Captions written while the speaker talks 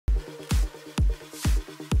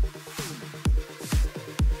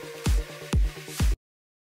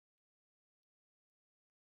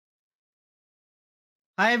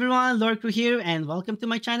Hi everyone, Lord Crew here, and welcome to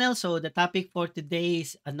my channel. So the topic for today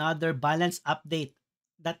is another balance update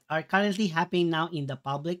that are currently happening now in the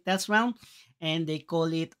public test round, and they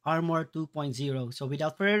call it Armor 2.0. So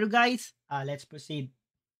without further ado, guys, let's proceed.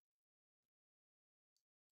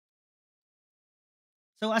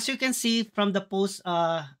 So as you can see from the post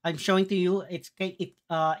I'm showing to you,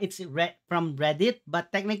 from Reddit,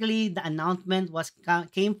 but technically the announcement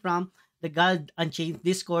came from the God Unchained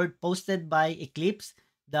Discord posted by Eclipse,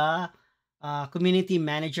 the community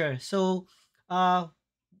manager. So uh,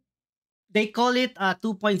 they call it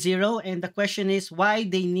 2.0, and the question is why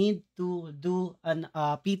they need to do an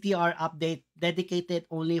PTR update dedicated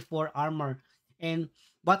only for armor, and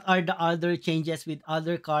what are the other changes with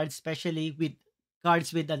other cards, especially with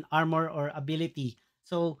cards with an armor or ability.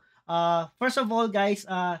 So first of all, guys,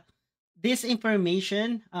 this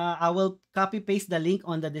information, I will copy paste the link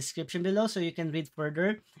on the description below so you can read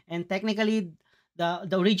further. And technically,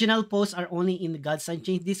 the original posts are only in the Gods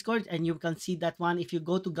Unchained Discord, and you can see that one. If you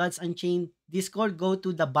go to Gods Unchained Discord, go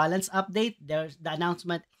to the balance update. There's the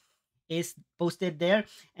announcement is posted there,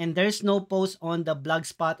 and there's no post on the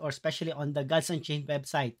blogspot or especially on the Gods Unchained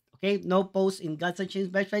website. Okay, no post in Gods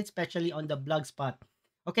Unchained website, especially on the blogspot.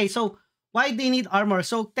 Okay, so why they need armor?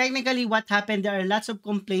 So technically, what happened? There are lots of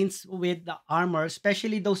complaints with the armor,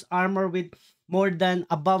 especially those armor with more than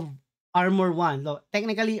above armor one. So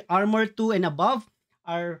technically, armor two and above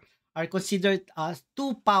are are considered as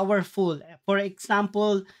too powerful. For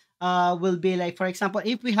example, will be like, for example,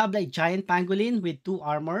 if we have like giant pangolin with two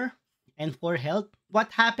armor and 4 health,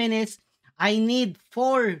 what happened is I need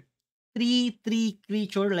 4 3 3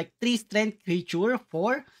 creature, like 3 strength creature,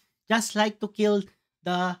 4, just like to kill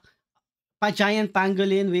the giant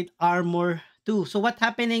pangolin with armor 2. So what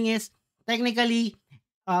happening is technically,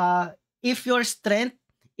 if your strength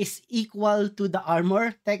is equal to the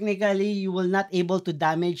armor, technically you will not able to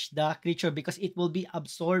damage the creature because it will be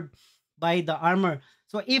absorbed by the armor.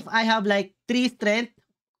 So if I have like 3 strength,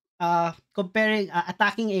 comparing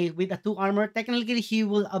attacking a with a 2 armor, technically he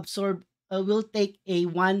will take a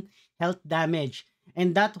 1 health damage,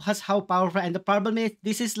 and that has how powerful. And the problem is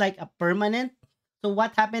this is like a permanent. So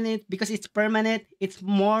what happened is, because it's permanent, it's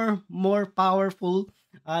more powerful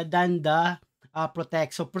than the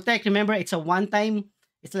protect. So protect, remember, it's a one time.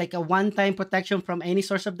 It's like a one time protection from any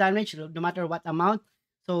source of damage, no matter what amount.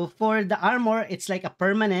 So for the armor, it's like a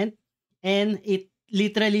permanent, and it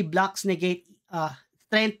literally blocks negate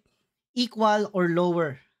strength equal or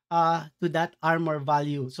lower to that armor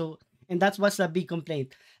value. So, and that's what's the big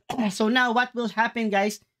complaint. So now what will happen,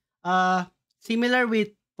 guys? Similar with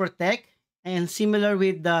protect and similar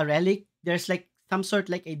with the relic, there's like some sort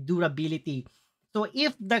like a durability. So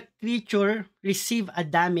if the creature receive a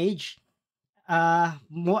damage,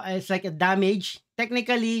 more it's like a damage,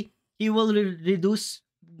 technically he will reduce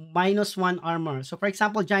 -1 armor. So for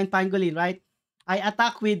example, giant pangolin, right? I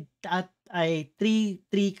attack with a 3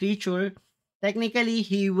 creature. Technically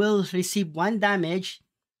he will receive 1 damage.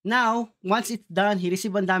 Now once it's done, he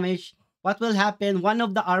receive 1 damage. What will happen? One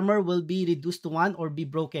of the armor will be reduced to 1 or be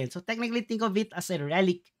broken. So technically think of it as a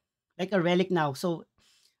relic, like a relic now. So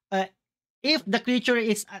uh, if the creature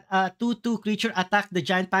is a 2/2 creature attack the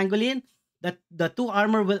giant pangolin, the 2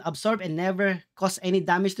 armor will absorb and never cause any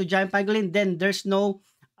damage to giant pangolin, then there's no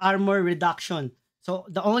armor reduction. So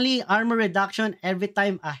the only armor reduction every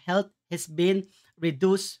time a health has been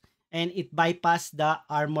reduced and it bypass the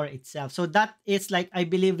armor itself. So that is like, I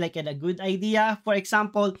believe, like a good idea. For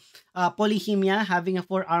example, Polyhemia having a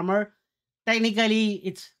 4 armor, technically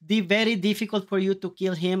it's very difficult for you to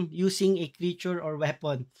kill him using a creature or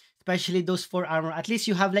weapon, especially those 4 armor. At least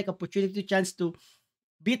you have like opportunity chance to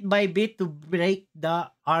bit by bit to break the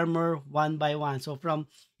armor one by one. So from,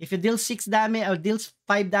 if you deal 6 damage or deals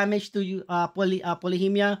 5 damage to you,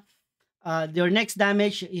 Polyhemia, your next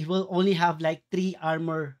damage, it will only have like 3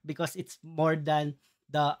 armor because it's more than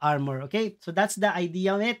the armor. Okay, so that's the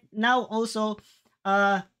idea of it. Now also,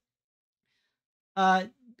 uh uh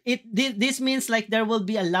this means like there will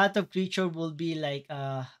be a lot of creature will be like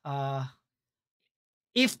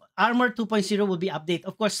if armor 2.0 will be updated,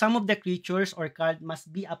 of course some of the creatures or card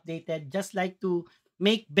must be updated, just like to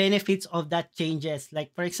make benefits of that changes.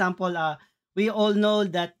 Like for example, we all know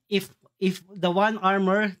that if the one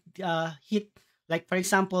armor hit, like for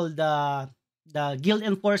example the guild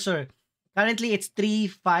enforcer, currently it's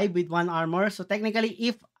 3/5 with 1 armor. So technically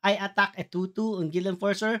if I attack a 2/2 on guild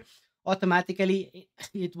enforcer, automatically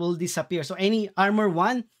it will disappear. So any armor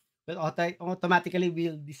 1 will automatically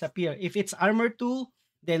will disappear. If it's armor 2,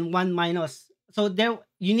 then 1 minus. So there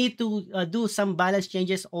you need to do some balance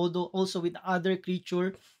changes, although also with other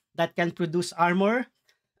creature that can produce armor.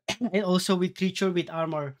 and also with creature with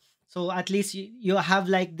armor. So at least you have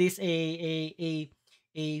like this a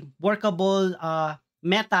workable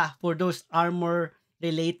meta for those armor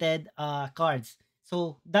related cards.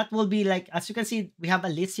 So that will be like, as you can see, we have a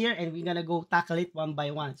list here and we're gonna go tackle it one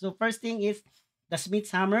by one. So first thing is the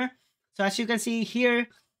Smith's hammer. So as you can see here,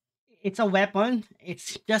 it's a weapon.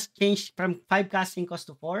 It's just changed from 5 casting cost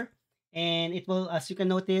to 4. And it will, as you can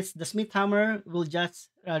notice, the Smith Hammer will just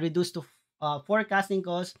reduce to 4 casting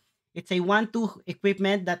cost. It's a 1-2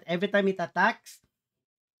 equipment that every time it attacks,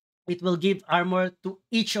 it will give armor to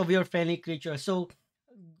each of your friendly creatures. So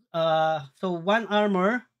one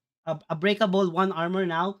armor, a breakable one armor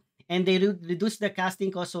now, and they reduce the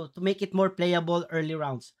casting cost so to make it more playable early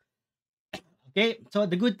rounds. Okay, so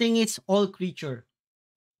the good thing is all creature.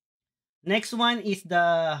 Next one is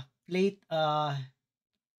the plate file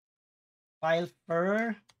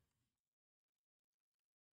fur.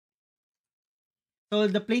 So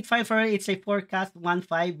the plate file fur, it's a forecast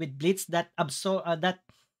 1/5 with blitz that absorb that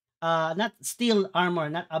not steal armor,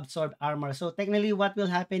 not absorb armor. So technically what will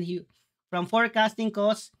happen, he from forecasting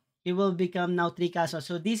cost, he will become now 3 caster.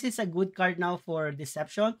 So this is a good card now for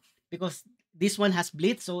deception because this one has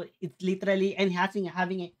blitz. So it's literally, and having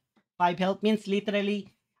a 5 health means literally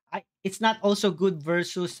it's not also good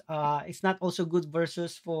versus it's not also good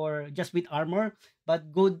versus for just with armor,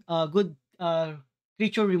 but good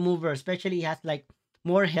creature remover, especially has like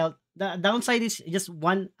more health. The downside is just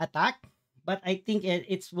one attack, but I think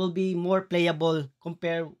it will be more playable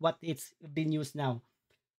compare what it's been used now.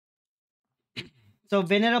 So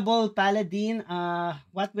Venerable Paladin,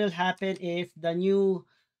 what will happen if the new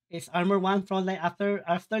is armor one frontline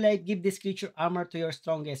afterlife give this creature armor to your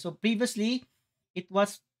strongest. So previously it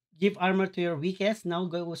was give armor to your weakest, now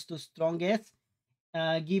goes to strongest.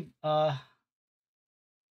 Give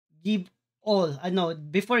all. No,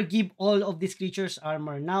 before give all of these creatures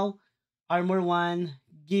armor. Now armor one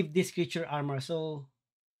give this creature armor. So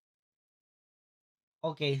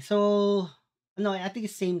okay, so no, I think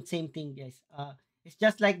it's same thing, guys. It's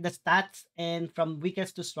just like the stats and from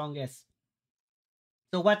weakest to strongest.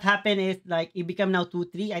 So what happened is like it become now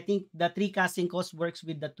 2-3. I think the 3 casting cost works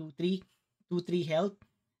with the 2-3 health,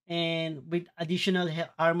 and with additional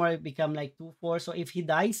armor it become like 2-4. So if he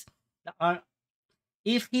dies, the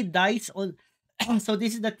if he dies on so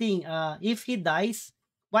this is the thing. If he dies,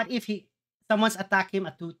 what if someone's attack him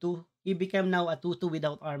at 2-2? He become now a 2-2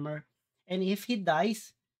 without armor, and if he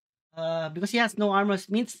dies, because he has no armor,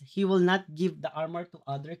 means he will not give the armor to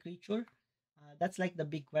other creature. That's like the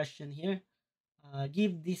big question here.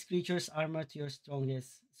 Give these creatures armor to your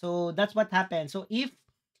strongest. So that's what happened. So if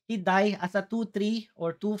he die as a 2-3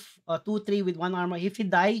 or 2-3 with one armor, if he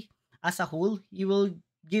die as a whole, he will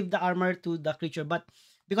give the armor to the creature. But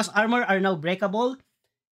because armor are now breakable,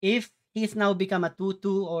 if he's now become a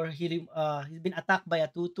 2-2 or he's been attacked by a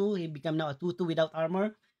 2-2, he become now a 2-2 without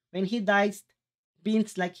armor. When he dies,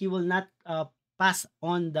 means like he will not pass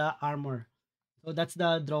on the armor. So that's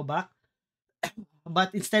the drawback.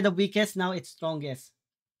 But instead of weakest, now it's strongest.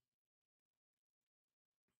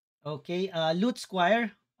 Okay, loot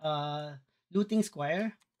squire, looting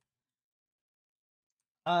squire.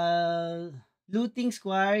 Uh, looting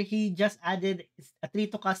squire, he just added a 3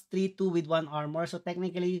 to cast 3-2 with one armor. So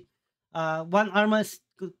technically, one armor,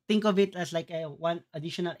 think of it as like a one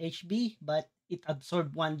additional HB, but it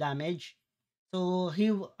absorbed one damage. So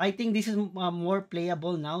I think this is more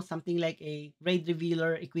playable now, something like a raid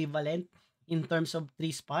revealer equivalent in terms of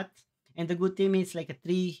 3 spots. And the good thing is like a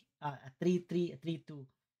 3-3, a 3-2.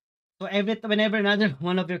 So whenever another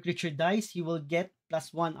one of your creature dies, you will get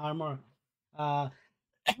 +1 armor. Uh,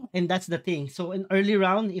 and that's the thing. So in early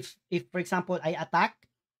round, if for example I attack,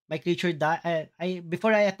 my creature die. I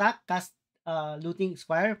before I attack, cast looting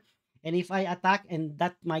squire, and if I attack and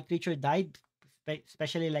that my creature died,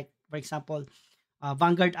 especially like for example,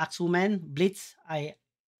 Vanguard Axewoman Blitz, I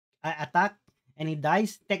attack and he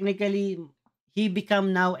dies. Technically, he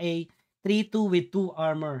become now a 3-2 with 2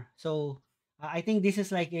 armor. So I think this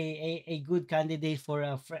is like a good candidate for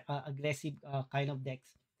a aggressive kind of decks.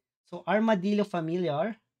 So Armadillo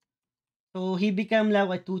Familiar. So he become now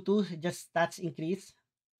a 2-2, just stats increase.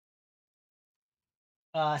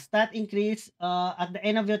 Stat increase at the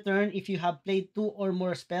end of your turn. If you have played 2 or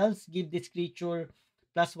more spells, give this creature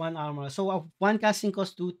 +1 armor. So one casting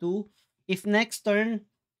cost 2-2. If next turn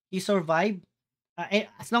he survive,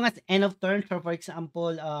 as long as end of turn, for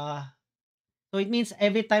example, so it means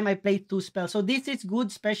every time I play 2 spells. So this is good,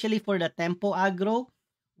 especially for the tempo aggro,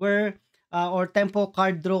 where or tempo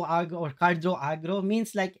card draw aggro or card draw aggro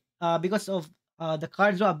means like because of the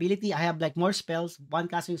card draw ability, I have like more spells, one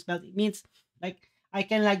casting spell. It means like I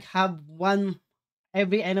can like have one.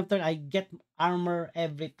 every end of turn I get armor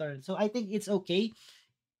every turn. So I think it's okay.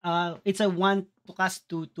 It's a one to cast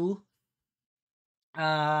 2/2.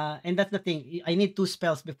 And that's the thing. I need two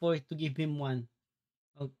spells before to give him one.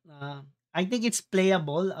 I think it's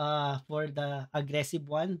playable for the aggressive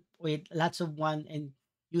one with lots of one and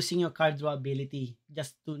using your card draw ability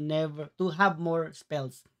just to have more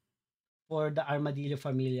spells for the Armadillo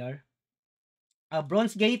Familiar.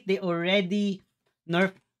 Bronze Gate, they already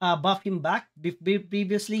nerf buff him back.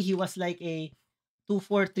 Previously, he was like a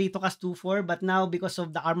 2/4 3 to cast 2/4, but now because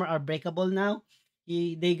of the armor are breakable now,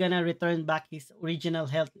 they gonna return back his original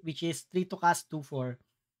health, which is 3 to cast 2/4.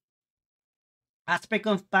 Aspect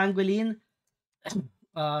of Pangolin.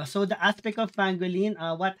 So the aspect of Pangolin,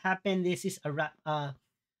 what happened is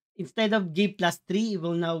instead of give +3, it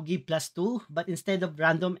will now give +2, but instead of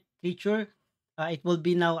random creature, it will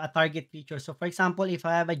be now a target creature. So for example, if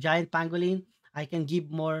I have a giant pangolin, I can give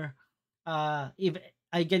more, if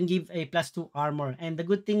I can give a +2 armor. And the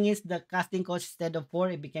good thing is the casting cost instead of 4,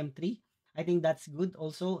 it became 3. I think that's good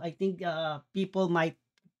also. I think people might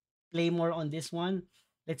play more on this one.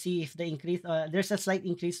 Let's see if the increase, there's a slight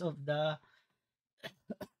increase of the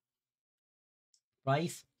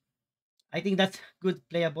price. I think that's good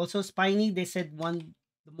playable. So Spiny, they said one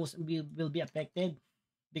the most will be affected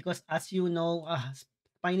because as you know,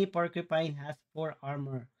 Spiny Porcupine has 4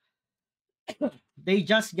 armor. They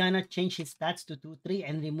just gonna change his stats to 2/3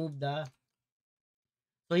 and remove the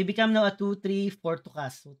so he become now a 2/3 4 to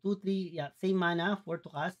cast. So 2/3, yeah, same mana, 4 to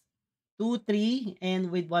cast. 2/3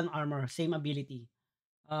 and with 1 armor, same ability.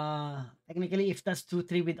 Technically if that's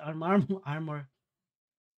 2/3 with armor,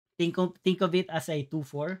 think of it as a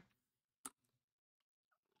 2/4.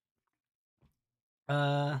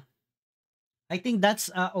 Uh I think that's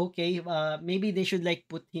okay. Maybe they should like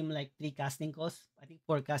put him like 3 casting costs. I think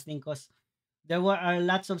 4 casting costs. There are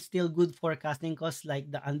lots of still good forecasting costs like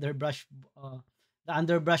the underbrush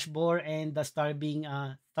boar and the starving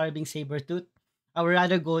saber tooth. I would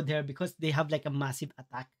rather go there because they have like a massive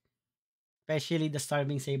attack, especially the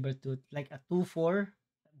starving saber tooth, like a 2/4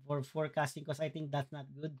 for forecasting costs. I think that's not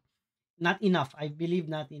good, not enough. I believe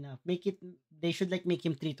not enough. Make it. They should like make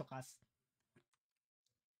him 3 to cast.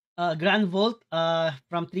 Grand Volt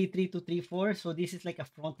from 3/3 to 3/4. So this is like a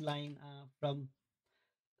front line from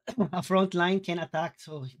a front line can attack.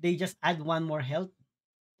 So they just add one more health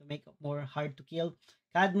to make it more hard to kill.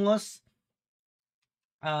 Cadmos,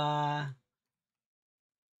 uh,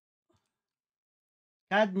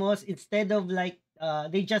 Cadmos, instead of like,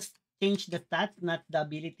 they just changed the stats, not the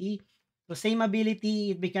ability. So same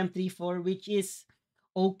ability, it became 3/4, which is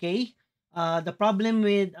okay. The problem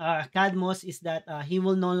with Cadmos is that he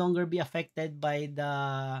will no longer be affected by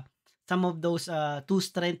the some of those two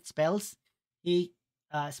strength spells. He,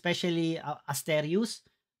 especially Asterius.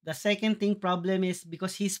 The second thing problem is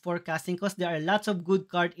because he's forecasting cost. There are lots of good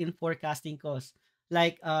card in forecasting cost,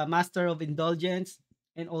 like Master of Indulgence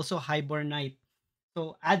and also Highborn Knight.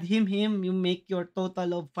 So add him, you make your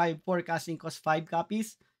total of 5 forecasting cost 5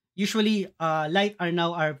 copies. Usually, light are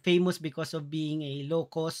now are famous because of being a low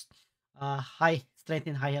cost, high strength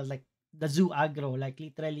and high health, like the zoo aggro, like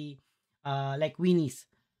literally, like weenies.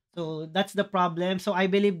 So that's the problem. So I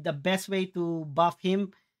believe the best way to buff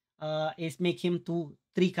him, is make him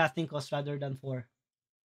 3 casting costs rather than 4.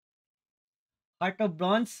 Heart of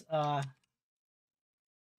Bronze,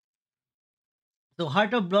 so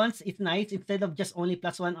Heart of Bronze is nice. Instead of just only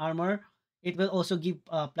 +1 armor, it will also give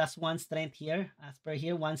 +1 strength here. As per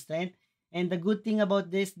here, 1 strength. And the good thing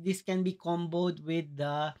about this can be comboed with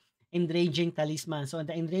the Enraging Talisman. So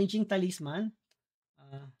the Enraging Talisman,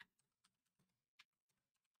 uh,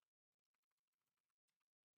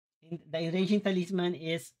 the Enraging Talisman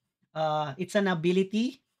is, it's an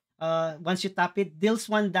ability. Once you tap it, deals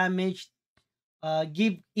 1 damage,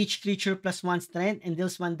 give each creature +1 strength and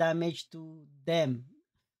deals 1 damage to them.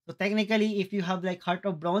 So technically, if you have like Heart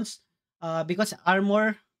of Bronze, because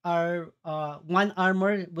armor are 1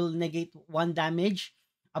 armor will negate 1 damage,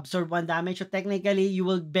 absorb 1 damage. So technically, you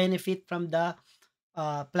will benefit from the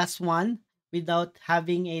 +1 without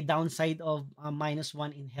having a downside of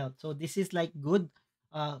 -1 in health. So this is like good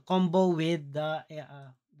combo with the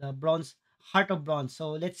bronze Heart of Bronze.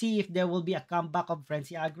 So let's see if there will be a comeback of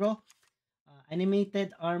Frenzy Aggro.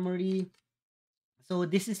 Animated Armory. So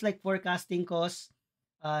this is like forecasting cost.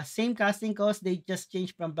 Same casting cost, they just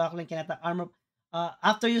changed from backline Kanata armor.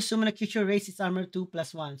 After you summon a creature, raise its armor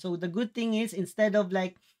 2+1. So the good thing is instead of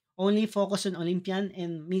like only focus on Olympian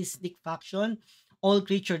and Mystic faction, all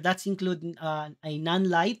creature that's include a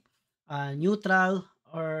non-light, neutral,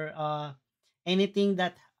 or anything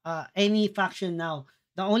that any faction now.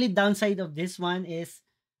 The only downside of this one is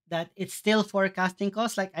that it's still forecasting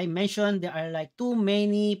cost. Like I mentioned, there are like too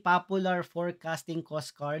many popular forecasting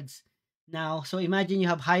cost cards now. So imagine you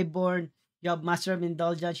have Highborn, you have Master of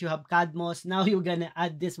Indulgence, you have Cadmos. Now you're gonna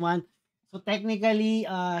add this one. So technically,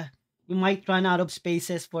 you might run out of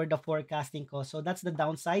spaces for the forecasting cost. So that's the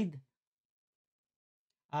downside.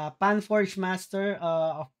 Panforge Master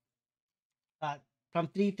uh, from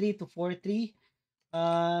 3-3 to 4-3.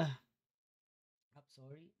 I'm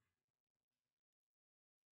sorry.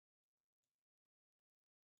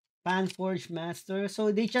 Panforge Master.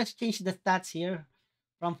 So they just changed the stats here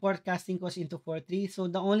from forecasting cost into 4-3. So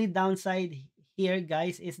the only downside here,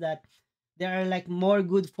 guys, is that there are like more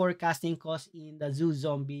good forecasting costs in the Zoo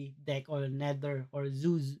Zombie deck or Nether or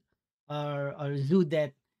Zoos or Zoo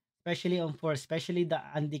deck, especially on four, especially the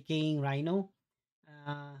Undecaying Rhino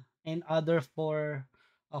and other four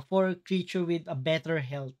creature with a better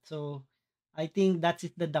health. So I think that's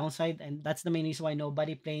it, the downside, and that's the main reason why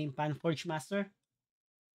nobody playing Panforge Master.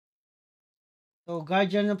 So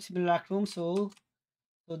Guardian of Simulacrum. So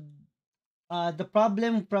the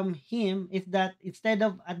problem from him is that instead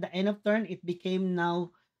of at the end of turn, it became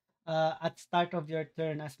now at start of your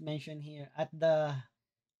turn, as mentioned here. At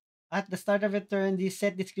the start of your turn, this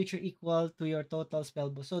set this creature equal to your total spell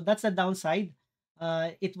boost. So that's the downside.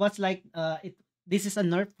 It was like it. This is a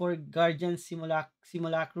nerf for Guardian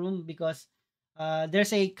Simulacrum because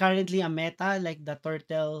there's a currently a meta like the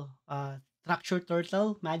turtle, structure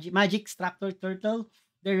turtle, magic structure turtle.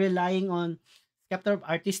 They're relying on Scepter of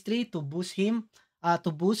Artistry to boost him,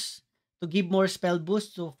 to boost to give more spell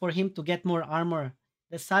boost to for him to get more armor.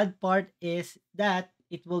 The sad part is that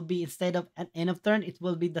it will be instead of an end of turn, it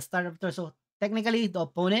will be the start of turn. So technically, the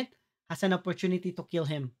opponent has an opportunity to kill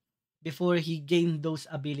him before he gained those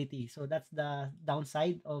abilities. So that's the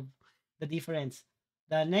downside of the difference.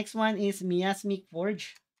 The next one is Miasmic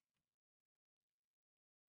Forge.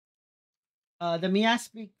 The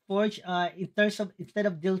Miasmic Forge, in terms of instead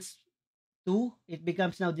of deals two, it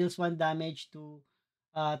becomes now deals one damage to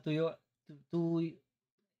your to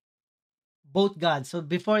both gods. So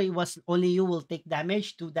before it was only you will take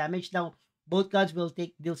damage, two damage. Now both gods will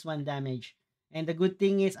take deals one damage. And the good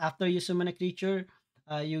thing is after you summon a creature,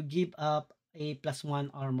 you give up a +1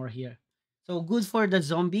 armor here. So good for the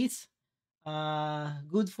zombies.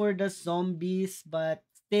 Good for the zombies, but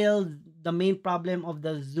still the main problem of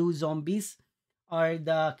the zoo zombies are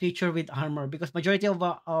the creature with armor because majority of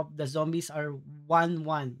the zombies are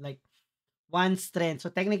 1-1, like one strength. So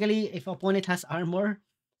technically, if opponent has armor,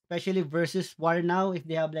 especially versus war now, if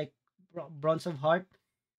they have like bronze of heart,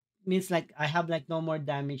 means like I have like no more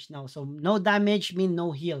damage now. So no damage mean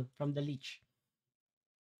no heal from the leech.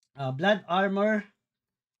 Blood armor.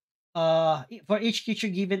 For each creature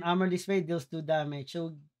given armor this way deals 2 damage.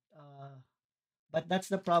 So but that's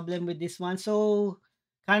the problem with this one. So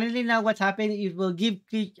currently now what's happening, it will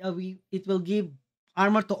give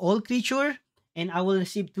armor to all creature, and I will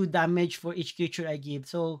receive 2 damage for each creature I give.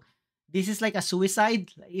 So this is like a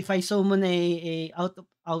suicide. If I summon a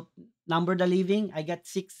outnumber the living, I get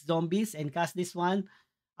 6 zombies and cast this one,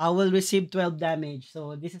 I will receive 12 damage.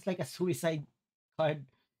 So this is like a suicide card.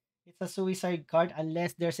 It's a suicide card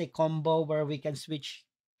unless there's a combo where we can switch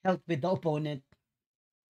health with the opponent.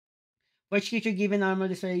 Which creature given armor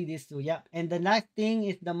destroy these two? Yep. And the last thing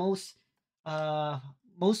is the most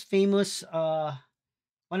famous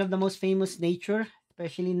one of the most famous nature.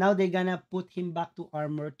 Especially now they're gonna put him back to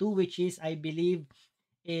armor 2, which is I believe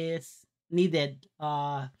is needed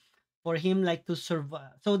for him like to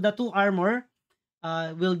survive. So the 2 armor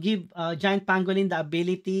will give giant pangolin the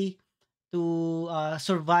ability to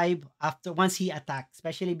survive after once he attacks,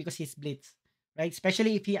 especially because he's blitz, right?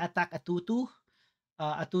 Especially if he attack a 2-2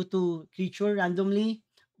 a 2-2 creature randomly,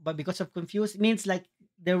 but because of confuse, it means like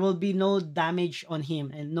there will be no damage on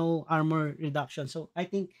him and no armor reduction. So I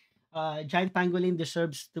think Giant Pangolin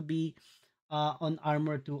deserves to be on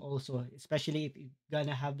armor too also, especially if you're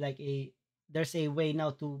gonna have like there's a way now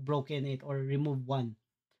to broken it or remove one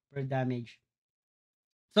per damage.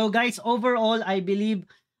 So guys, overall, I believe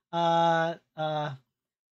the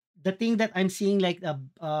thing that I'm seeing like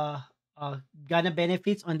gonna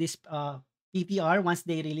benefits on this PTR once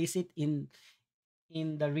they release it in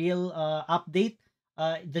the real update.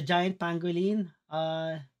 The giant pangolin,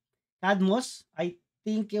 Cadmos. I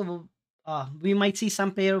think we might see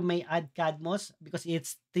some player may add Cadmos because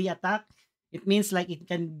it's 3 attack. It means like it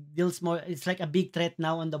can deals more. It's like a big threat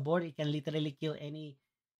now on the board. It can literally kill any,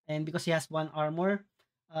 and because he has 1 armor,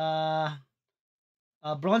 uh,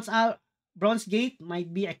 Bronze Gate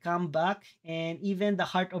might be a comeback, and even the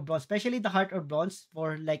Heart of Bronze, especially the Heart of Bronze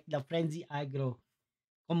for like the Frenzy aggro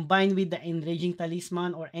combined with the enraging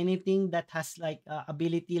talisman or anything that has like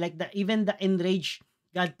ability like the even the enrage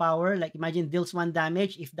god power, like imagine deals 1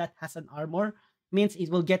 damage, if that has an armor means it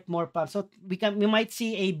will get more pump. So we might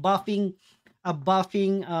see a buffing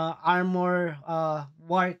armor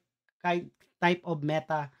war kind type of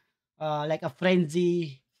meta, like a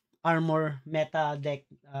frenzy armor meta deck.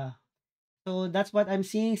 So that's what I'm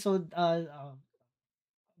seeing. So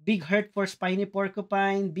big hurt for Spiny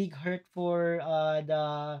Porcupine, big hurt for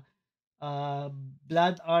the uh,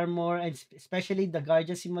 Blood Armor, and especially the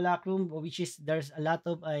Guardian Simulacrum, which is there's a lot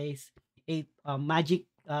of a magic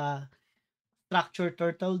structure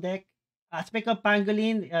turtle deck. Aspect of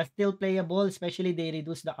Pangolin still playable, especially they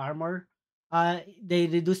reduce the armor. They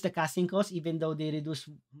reduce the casting cost, even though they reduce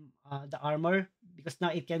the armor, because now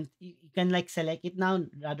you can like select it now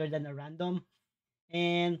rather than a random.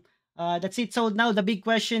 And that's it. So now the big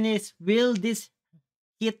question is, will this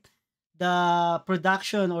hit the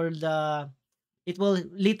production, or the it will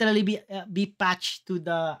literally be patched to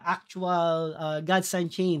the actual God's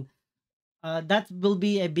Unchained? That will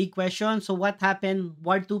be a big question. So what happened?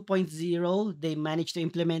 War 2.0, they managed to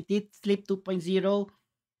implement it. Sleep 2.0,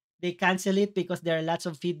 they cancel it because there are lots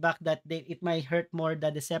of feedback that it might hurt more the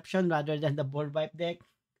deception rather than the board wipe deck.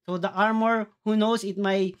 So the armor, who knows, it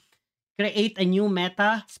might create a new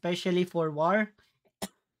meta, especially for war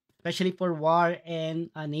and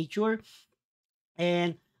nature.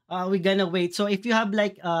 And we're gonna wait. So if you have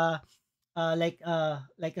like a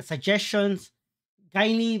suggestions,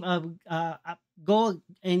 kindly go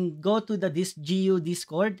to the this GU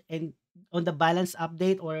Discord, and on the balance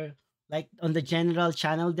update, or like on the general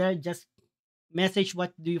channel there, just message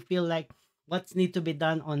what do you feel like, what's need to be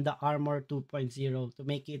done on the armor 2.0 to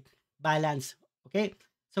make it balance. Okay,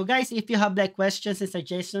 so guys, if you have like questions and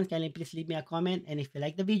suggestions, can you please leave me a comment, and if you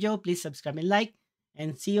like the video, please subscribe and like,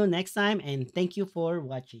 and see you next time, and thank you for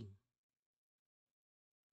watching.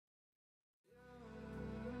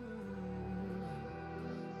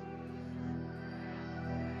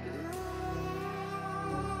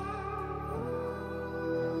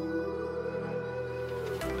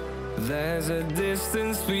 There's a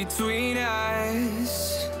distance between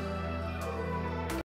us,